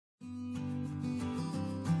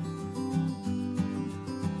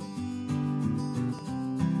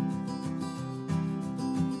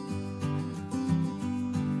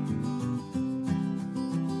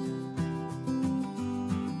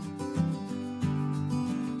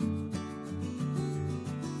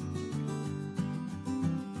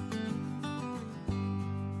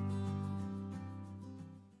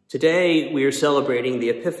Today, we are celebrating the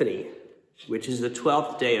Epiphany, which is the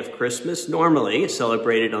 12th day of Christmas, normally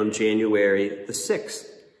celebrated on January the 6th.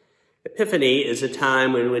 Epiphany is a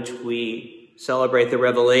time in which we celebrate the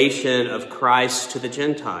revelation of Christ to the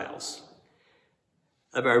Gentiles.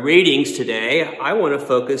 Of our readings today, I want to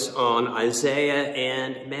focus on Isaiah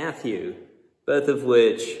and Matthew, both of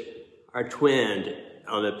which are twinned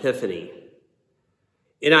on Epiphany.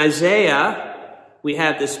 In Isaiah, we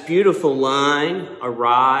have this beautiful line,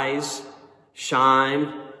 "Arise,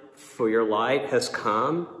 shine, for your light has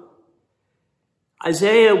come."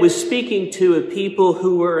 Isaiah was speaking to a people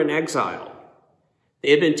who were in exile.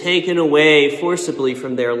 They had been taken away forcibly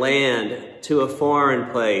from their land to a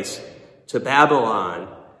foreign place, to Babylon,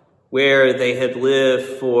 where they had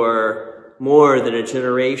lived for more than a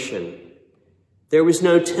generation. There was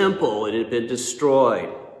no temple, it had been destroyed.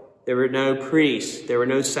 There were no priests, there were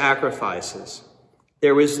no sacrifices.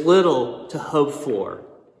 There was little to hope for.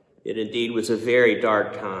 It indeed was a very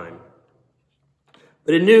dark time.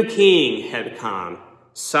 But a new king had come.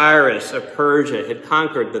 Cyrus of Persia had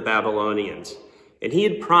conquered the Babylonians, and he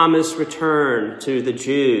had promised return to the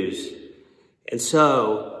Jews. And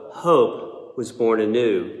so hope was born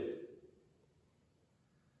anew.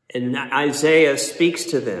 And Isaiah speaks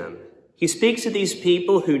to them. He speaks to these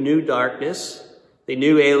people who knew darkness, they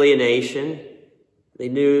knew alienation, they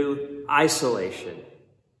knew isolation.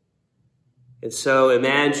 And so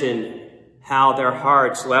imagine how their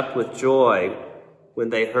hearts leapt with joy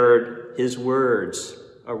when they heard his words,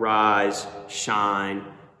 "Arise, shine,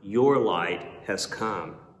 your light has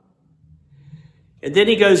come." And then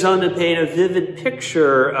he goes on to paint a vivid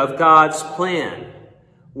picture of God's plan,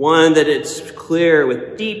 one that is clear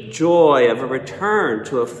with deep joy of a return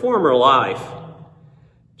to a former life,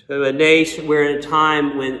 to a nation where in a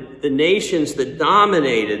time when the nations that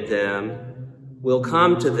dominated them will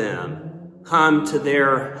come to them, come to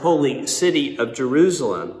their holy city of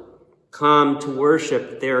Jerusalem, come to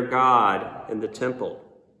worship their God in the temple.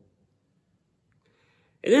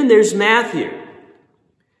 And then there's Matthew.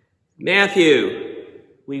 Matthew,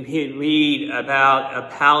 we read about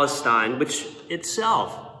Palestine, which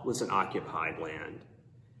itself was an occupied land.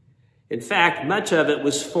 In fact, much of it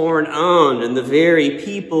was foreign owned, and the very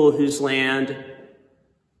people whose land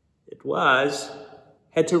it was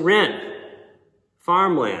had to rent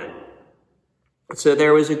farmland. So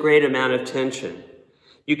there was a great amount of tension.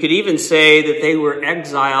 You could even say that they were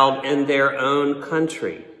exiled in their own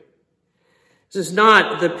country. This is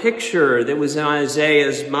not the picture that was in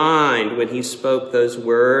Isaiah's mind when he spoke those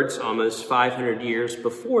words almost 500 years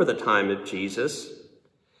before the time of Jesus.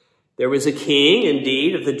 There was a king,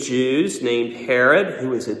 indeed, of the Jews named Herod, who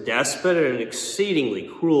was a despot and an exceedingly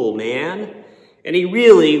cruel man, and he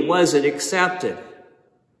really wasn't accepted,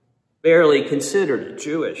 barely considered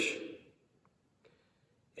Jewish.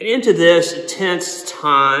 And into this tense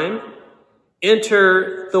time,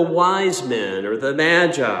 enter the wise men or the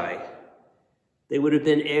magi. They would have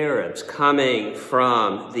been Arabs coming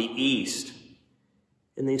from the east,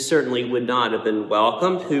 and they certainly would not have been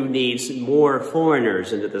welcomed. Who needs more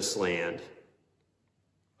foreigners into this land?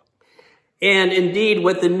 And indeed,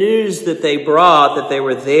 what the news that they brought, that they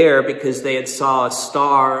were there because they had saw a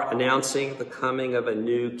star announcing the coming of a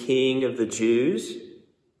new king of the Jews,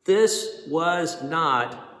 this was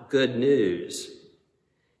not good news.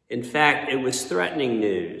 In fact, it was threatening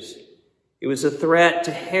news. It was a threat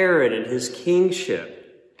to Herod and his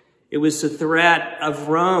kingship. It was a threat of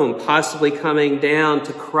Rome possibly coming down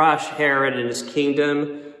to crush Herod and his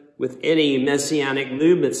kingdom with any messianic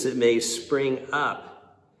movements that may spring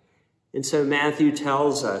up. And so Matthew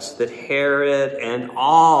tells us that Herod and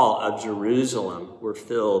all of Jerusalem were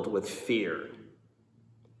filled with fear.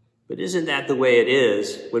 But isn't that the way it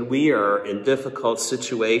is when we are in difficult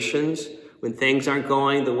situations, when things aren't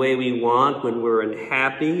going the way we want, when we're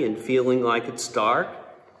unhappy and feeling like it's dark,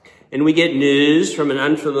 and we get news from an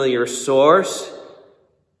unfamiliar source?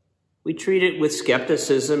 We treat it with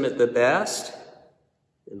skepticism at the best,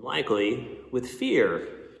 and likely with fear,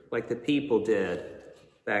 like the people did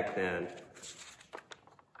back then.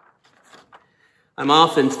 I'm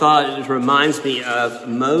often thought it reminds me of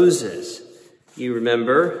Moses. You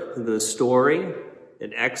remember the story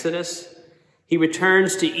in Exodus? He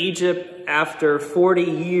returns to Egypt after 40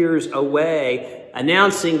 years away,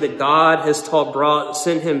 announcing that God has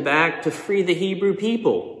sent him back to free the Hebrew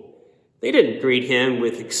people. They didn't greet him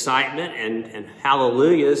with excitement and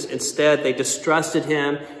hallelujahs. Instead, they distrusted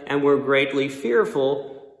him and were greatly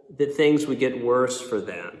fearful that things would get worse for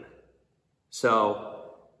them. So,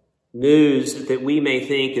 news that we may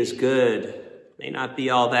think is good may not be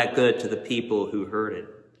all that good to the people who heard it.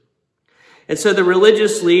 And so the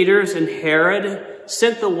religious leaders and Herod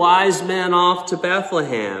sent the wise men off to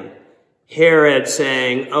Bethlehem. Herod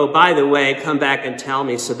saying, oh, by the way, come back and tell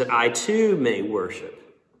me so that I too may worship.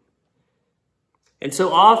 And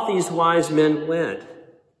so off these wise men went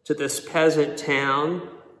to this peasant town,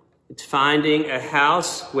 finding a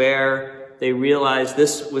house where they realized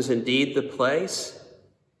this was indeed the place.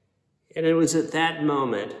 And it was at that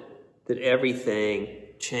moment that everything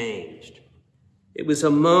changed. It was a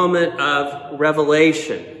moment of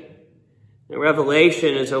revelation. And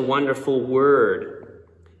revelation is a wonderful word.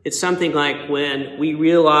 It's something like when we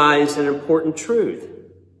realize an important truth.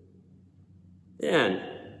 Then,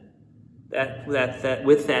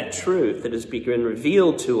 with that truth that has been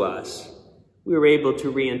revealed to us, we were able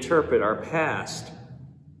to reinterpret our past,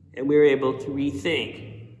 and we were able to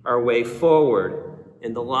rethink our way forward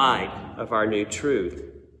in the light of our new truth.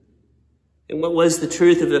 And what was the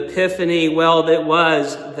truth of Epiphany? Well, it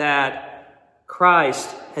was that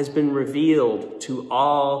Christ has been revealed to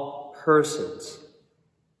all persons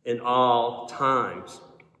in all times.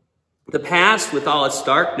 The past, with all its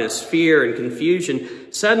darkness, fear, and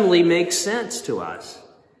confusion, suddenly makes sense to us.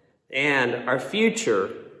 And our future,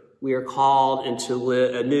 we are called into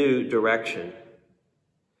a new direction.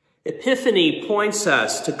 Epiphany points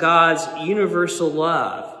us to God's universal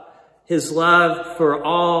love, his love for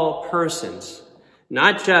all persons,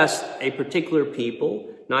 not just a particular people,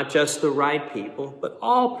 not just the right people, but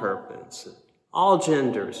all persons, all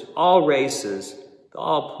genders, all races,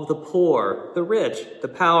 the poor, the rich, the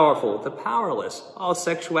powerful, the powerless, all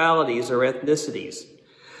sexualities or ethnicities.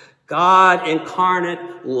 God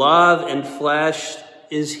incarnate, love and flesh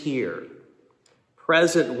is here,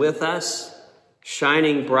 present with us,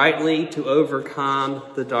 shining brightly to overcome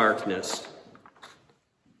the darkness.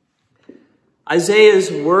 Isaiah's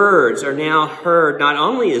words are now heard not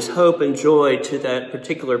only as hope and joy to that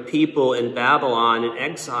particular people in Babylon in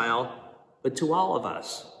exile, but to all of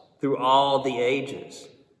us through all the ages.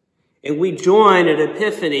 And we join at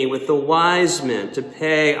Epiphany with the wise men to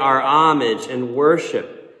pay our homage and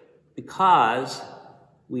worship because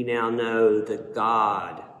we now know that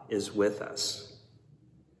God is with us.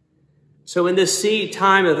 So in this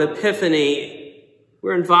time of Epiphany,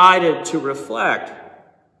 we're invited to reflect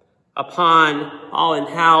upon all and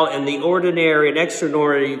how in the ordinary and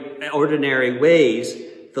extraordinary ways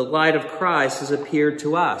the light of Christ has appeared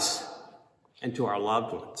to us and to our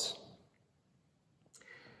loved ones.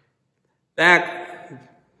 Back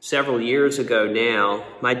several years ago now,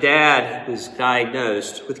 my dad was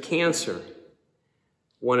diagnosed with cancer,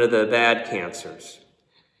 one of the bad cancers.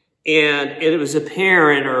 And it was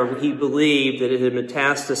apparent, or he believed, that it had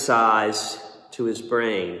metastasized to his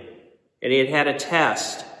brain. And he had had a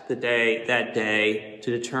test that day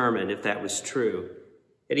to determine if that was true.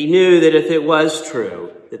 And he knew that if it was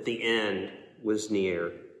true, that the end was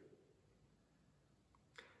near.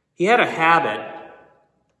 He had a habit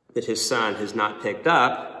that his son has not picked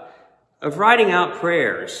up of writing out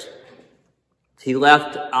prayers. He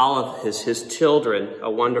left all of his children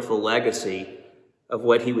a wonderful legacy of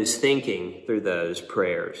what he was thinking through those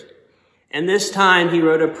prayers. And this time he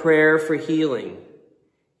wrote a prayer for healing.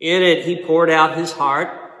 In it, he poured out his heart,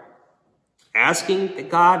 asking that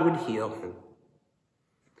God would heal him.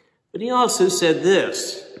 But he also said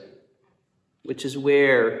this, which is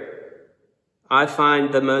where I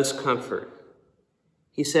find the most comfort.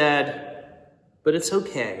 He said, but it's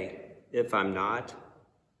okay if I'm not,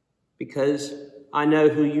 because I know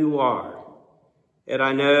who you are, and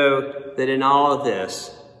I know that in all of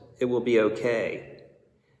this, it will be okay.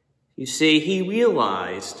 You see, he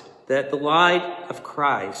realized that the light of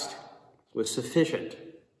Christ was sufficient,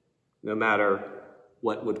 no matter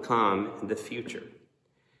what would come in the future,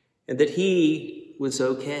 and that he was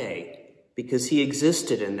okay because he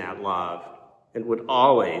existed in that love and would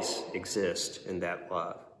always exist in that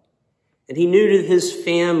love. And he knew to his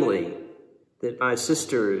family that my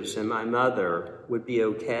sisters and my mother would be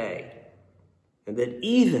okay, and that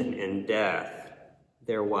even in death,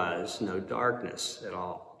 there was no darkness at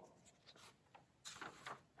all.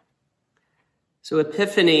 So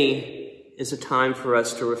Epiphany is a time for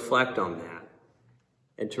us to reflect on that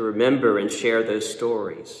and to remember and share those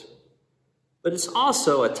stories. But it's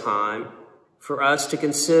also a time for us to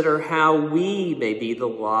consider how we may be the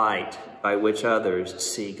light by which others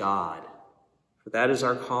see God. For that is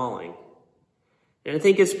our calling. And I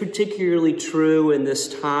think it's particularly true in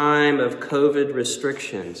this time of COVID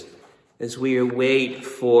restrictions as we await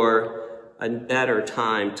for a better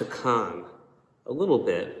time to come, a little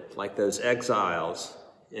bit like those exiles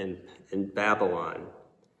in Babylon.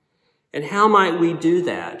 And how might we do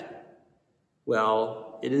that?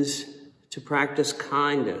 Well, it is to practice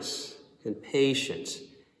kindness and patience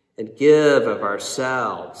and give of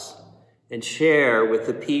ourselves and share with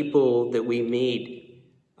the people that we meet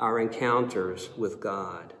our encounters with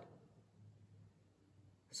God.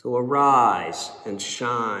 So arise and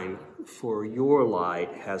shine, for your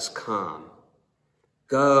light has come.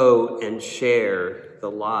 Go and share the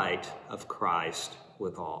light of Christ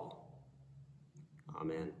with all.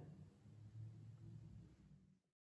 Amen.